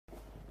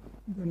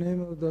In the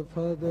name of the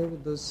Father,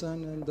 the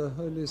Son, and the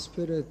Holy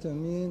Spirit,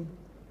 Amen.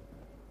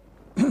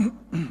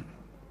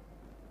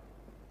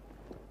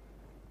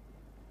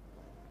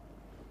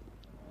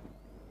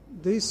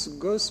 This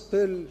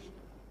gospel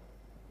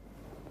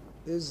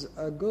is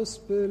a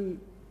gospel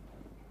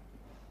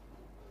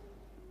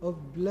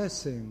of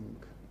blessing.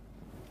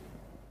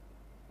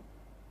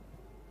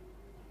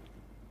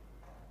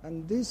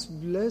 And this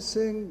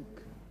blessing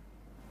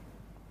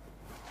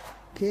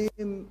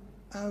came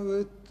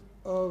out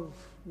of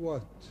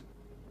what?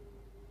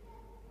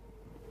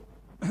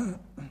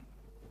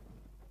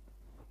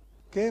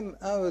 Came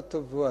out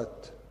of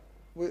what?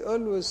 We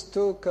always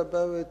talk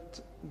about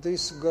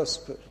this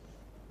gospel.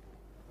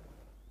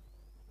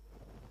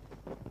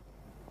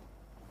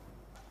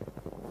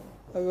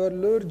 Our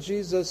Lord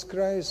Jesus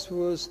Christ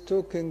was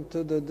talking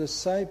to the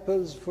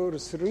disciples for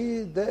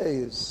 3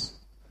 days.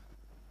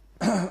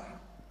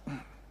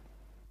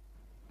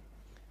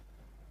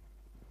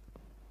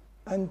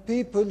 And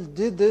people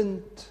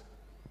didn't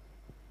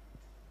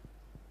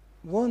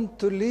want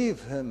to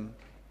leave him.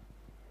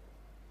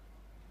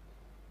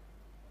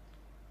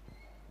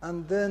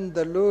 And then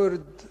the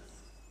Lord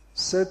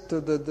said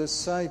to the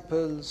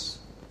disciples,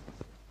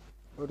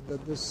 or the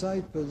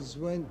disciples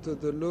went to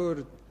the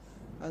Lord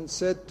and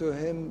said to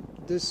him,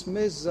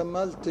 "Dismiss the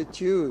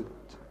multitude,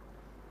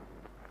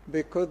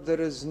 because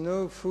there is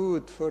no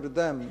food for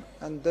them,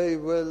 and they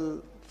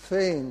will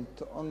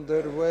faint on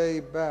their way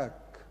back."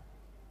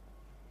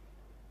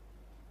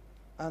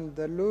 And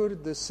the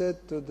Lord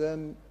said to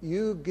them,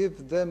 "You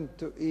give them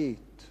to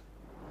eat."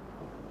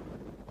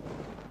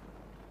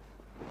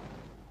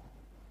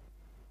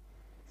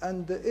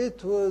 And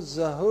it was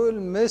a whole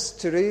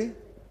mystery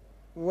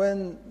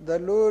when the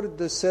Lord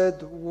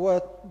said,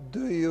 "What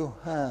do you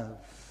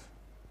have?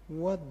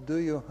 What do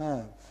you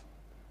have?"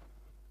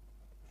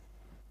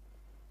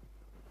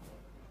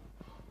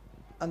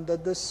 And the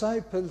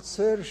disciples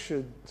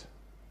searched,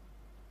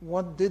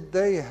 what did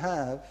they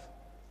have?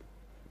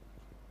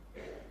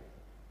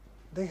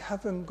 They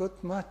haven't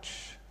got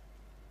much.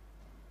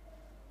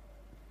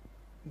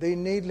 They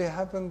nearly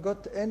haven't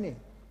got any.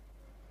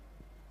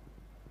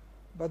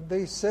 But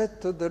they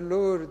said to the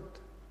Lord,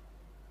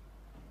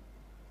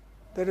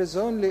 "There is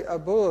only a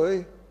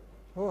boy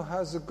who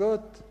has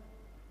got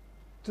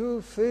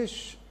 2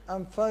 fish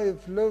and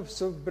 5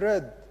 loaves of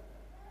bread.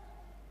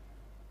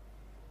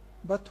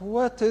 But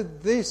what is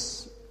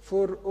this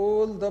for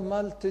all the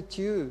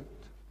multitude?"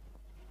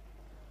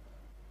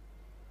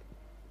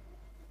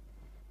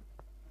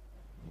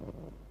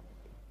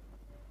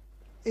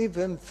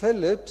 Even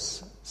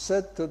Phillips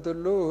said to the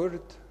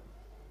Lord,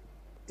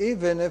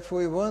 "Even if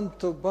we want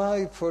to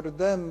buy for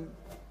them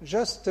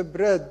just the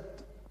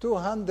bread,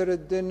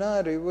 200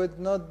 denarii would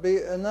not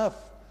be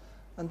enough,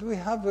 and we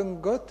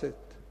haven't got it."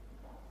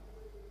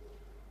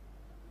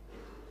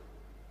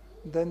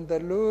 Then the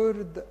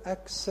Lord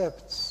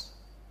accepts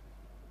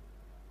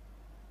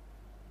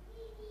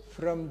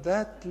from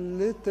that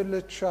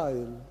little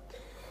child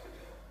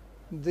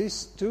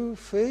these 2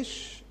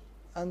 fish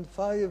and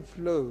 5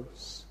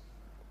 loaves,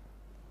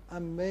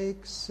 and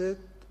makes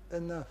it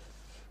enough,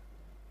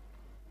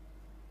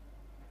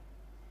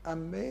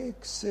 and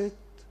makes it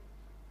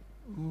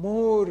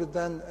more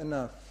than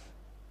enough.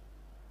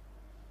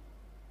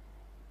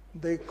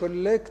 They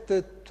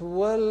collected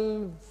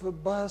 12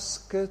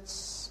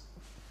 baskets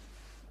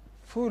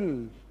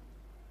full.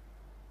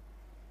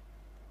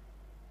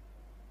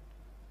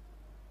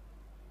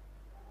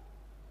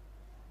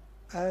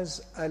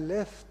 As a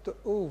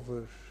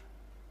leftover.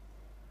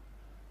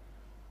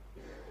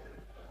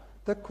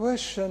 The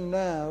question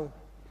now,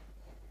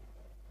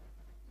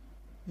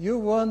 you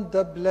want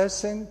the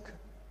blessing,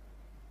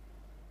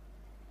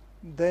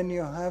 then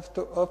you have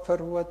to offer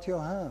what you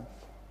have.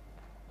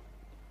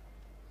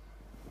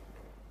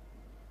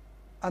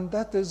 And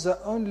that is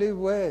the only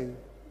way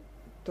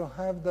to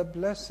have the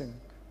blessing.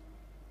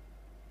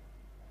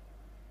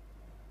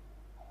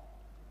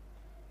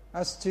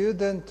 A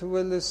student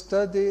will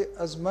study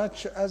as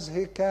much as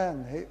he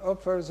can. He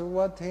offers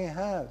what he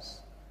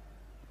has,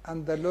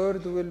 and the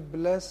Lord will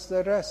bless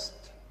the rest.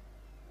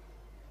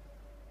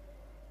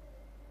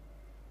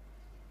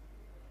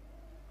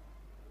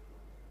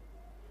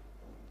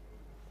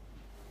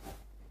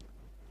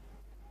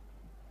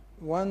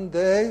 One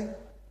day,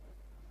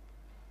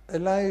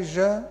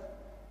 Elijah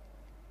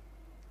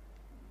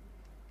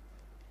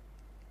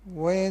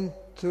went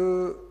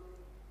to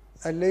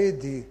a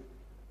lady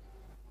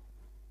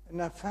in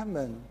a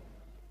famine,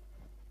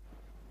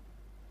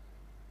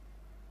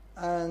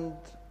 and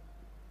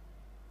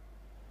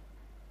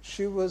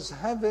she was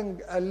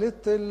having a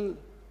little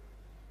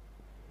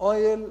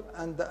oil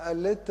and a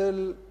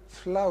little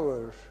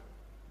flour.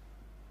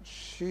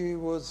 She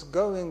was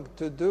going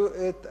to do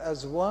it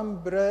as one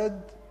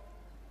bread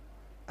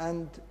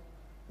and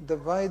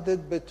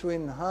divided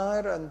between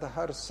her and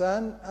her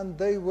son, and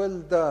they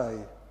will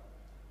die.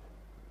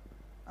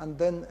 And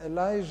then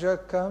Elijah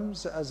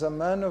comes as a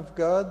man of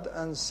God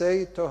and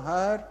say to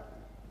her,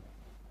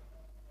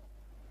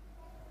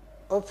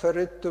 "Offer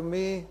it to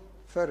me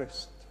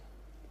first."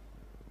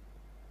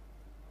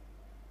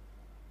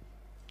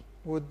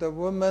 would the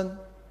woman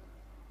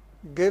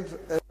give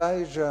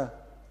Elijah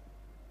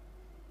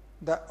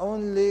the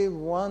only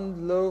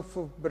one loaf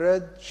of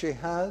bread she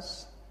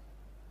has?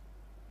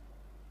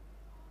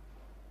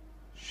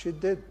 She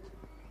did.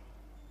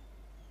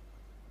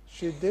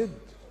 She did.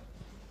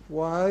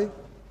 Why?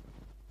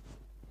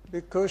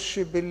 Because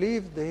she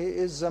believed he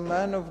is a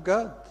man of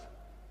God.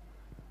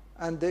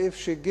 And if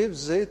she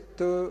gives it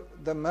to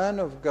the man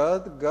of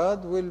God,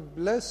 God will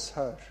bless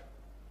her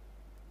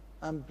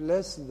and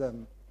bless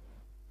them.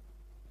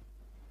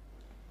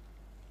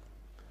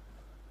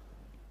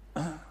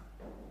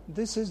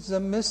 This is the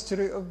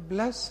mystery of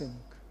blessing.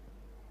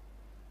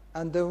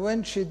 And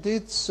when she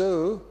did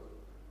so,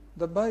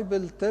 the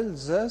Bible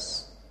tells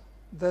us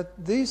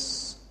that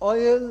this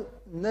oil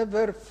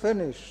never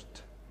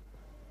finished,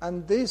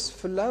 and this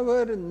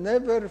flour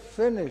never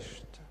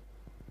finished.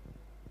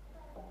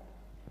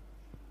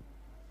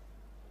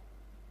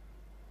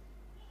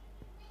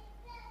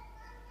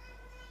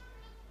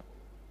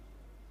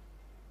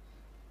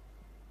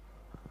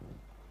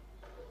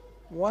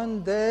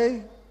 One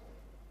day,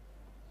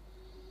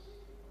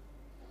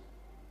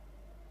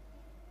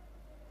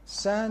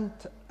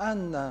 Saint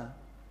Anna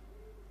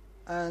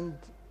and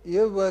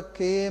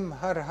Joachim,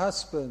 her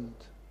husband,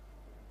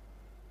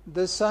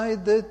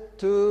 decided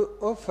to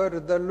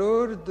offer the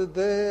Lord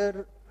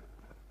their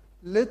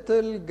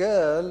little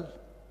girl,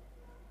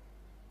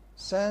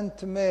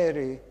 Saint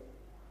Mary,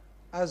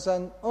 as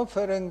an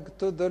offering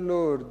to the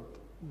Lord.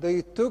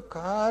 They took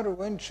her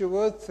when she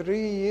was 3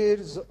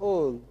 years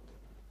old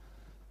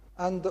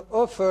and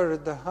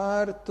offered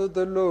her to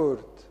the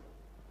Lord.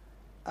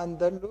 And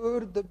the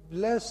Lord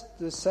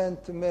blessed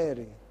Saint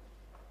Mary,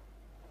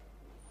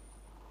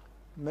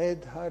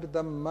 made her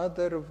the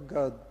Mother of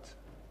God,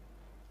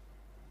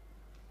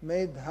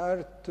 made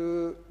her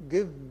to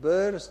give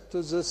birth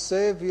to the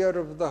Savior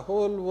of the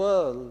whole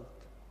world.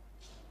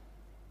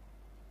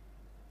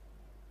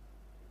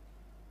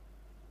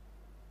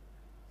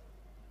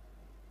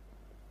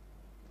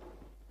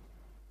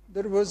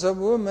 There was a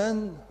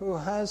woman who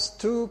has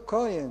 2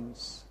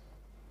 coins,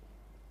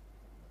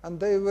 and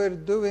they were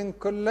doing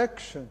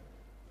collection.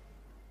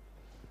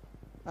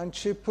 And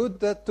she put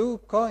the 2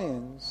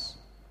 coins,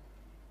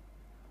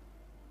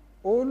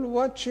 all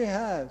what she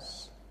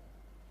has.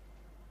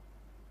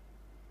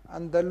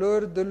 And the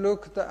Lord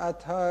looked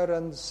at her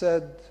and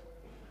said,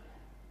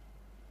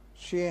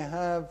 she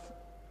have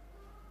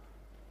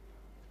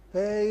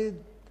paid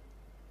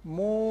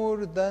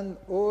more than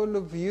all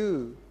of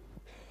you.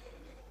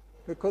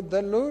 Because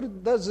the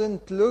Lord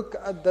doesn't look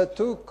at the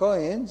 2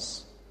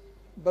 coins,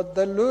 but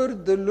the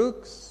Lord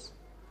looks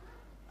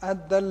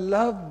at the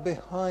love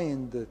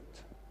behind it.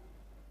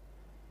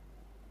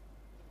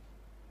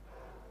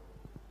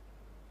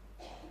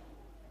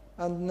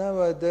 And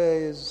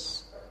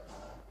nowadays,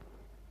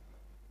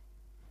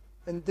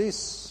 in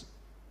this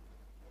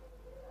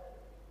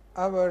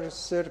our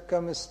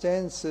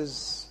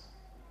circumstances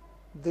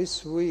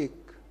this week,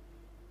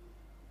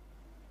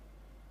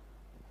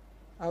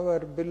 our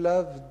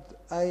beloved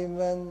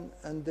Ayman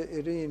and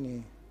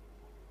Irene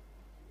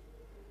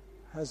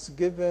has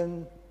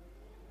given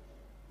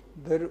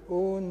their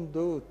own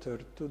daughter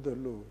to the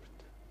Lord.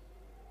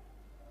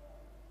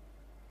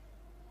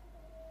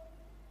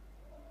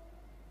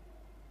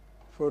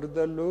 For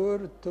the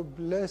Lord to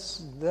bless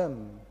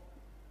them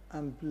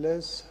and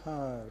bless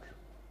her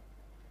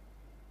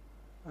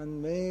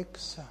and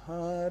makes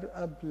her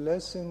a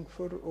blessing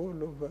for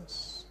all of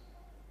us.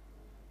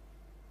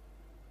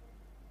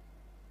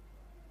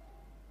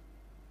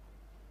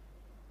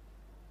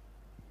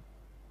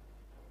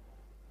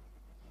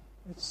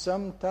 It's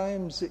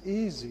sometimes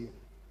easy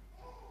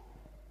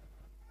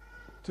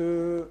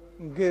to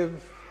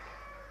give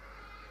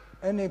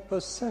any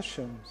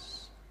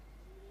possessions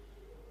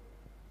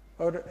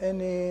or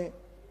any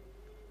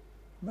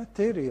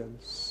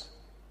materials,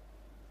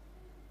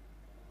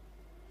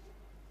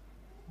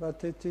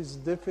 but it is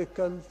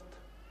difficult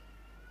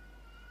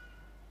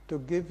to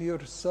give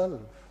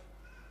yourself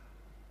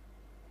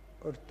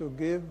or to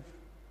give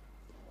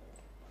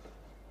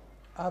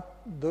up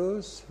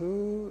those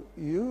who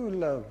you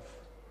love.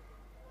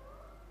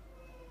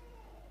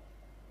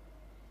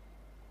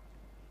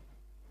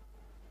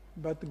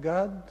 But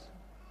God,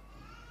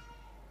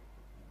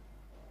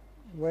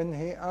 when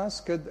He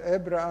asked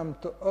Abraham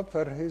to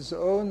offer his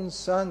own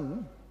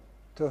son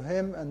to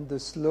Him and to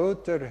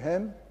slaughter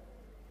him,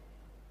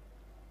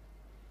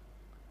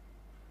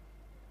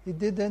 He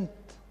didn't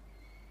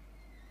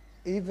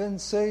even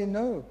say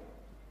no.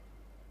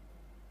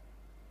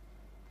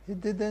 He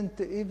didn't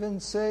even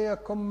say a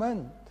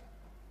command.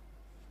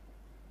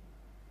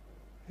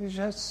 He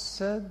just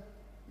said,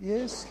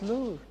 "Yes,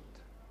 Lord."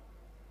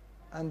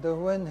 And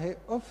when he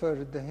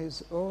offered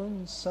his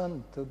own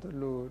son to the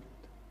Lord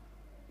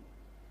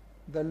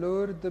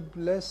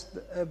blessed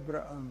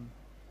Abraham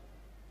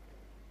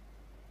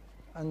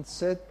and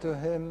said to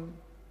him,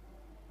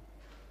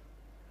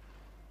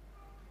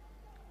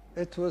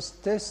 "It was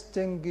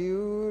testing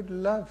your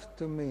love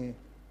to me.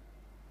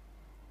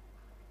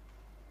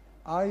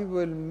 I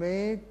will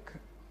make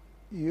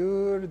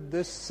your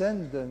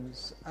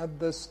descendants as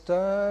the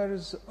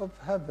stars of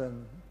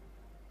heaven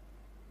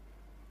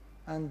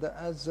and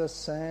as the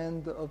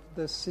sand of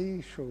the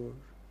seashore.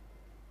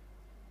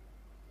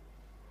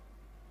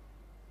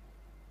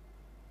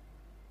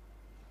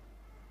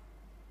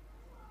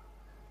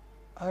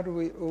 Are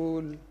we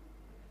all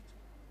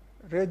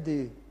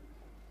ready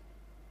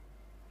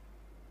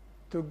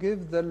to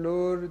give the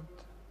Lord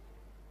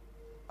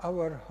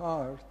our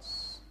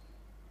hearts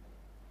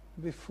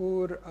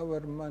before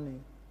our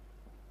money,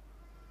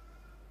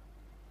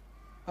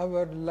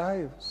 our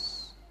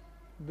lives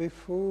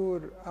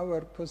before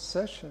our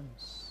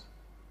possessions?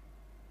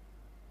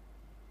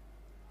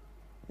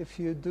 If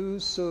you do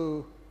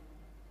so,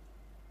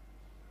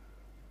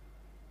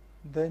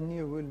 then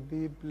you will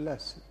be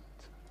blessed.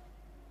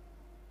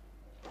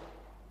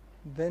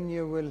 Then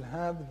you will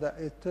have the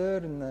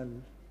eternal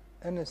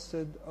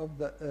instead of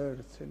the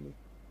earthly.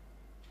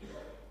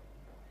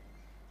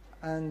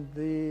 And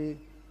the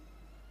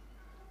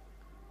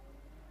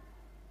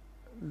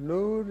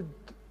Lord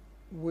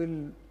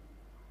will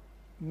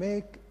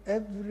make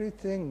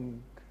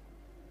everything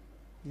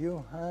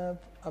you have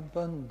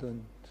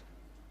abundant.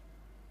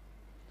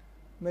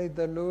 May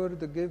the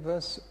Lord give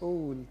us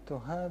all to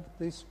have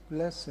this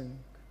blessing,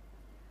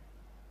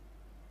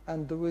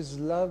 and with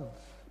love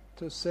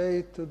to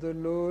say to the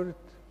Lord,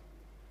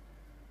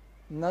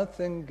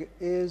 nothing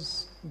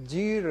is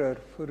dearer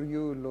for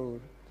you, Lord.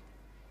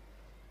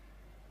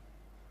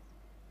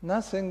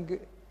 Nothing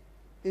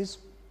is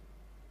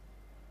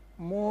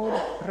more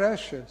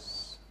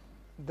precious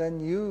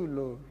than you,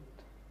 Lord.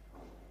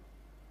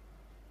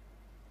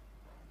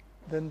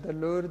 Then the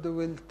Lord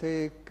will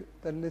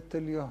take the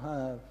little you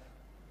have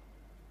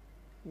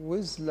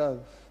with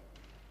love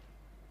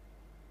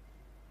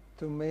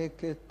to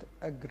make it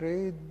a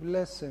great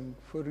blessing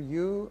for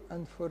you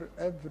and for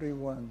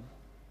everyone.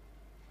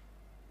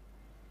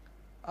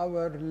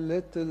 Our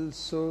little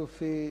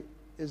Sophie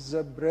is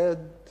the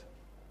bread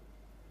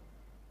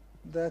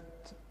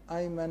that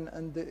Ayman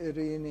and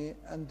Irene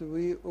and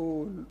we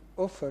all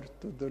offer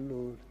to the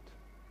Lord,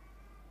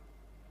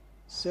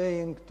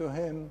 saying to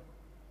him,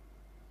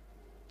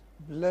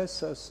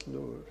 bless us,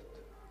 Lord.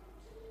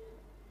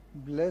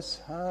 Bless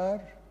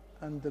her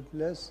and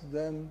bless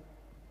them.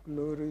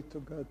 Glory to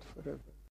God forever.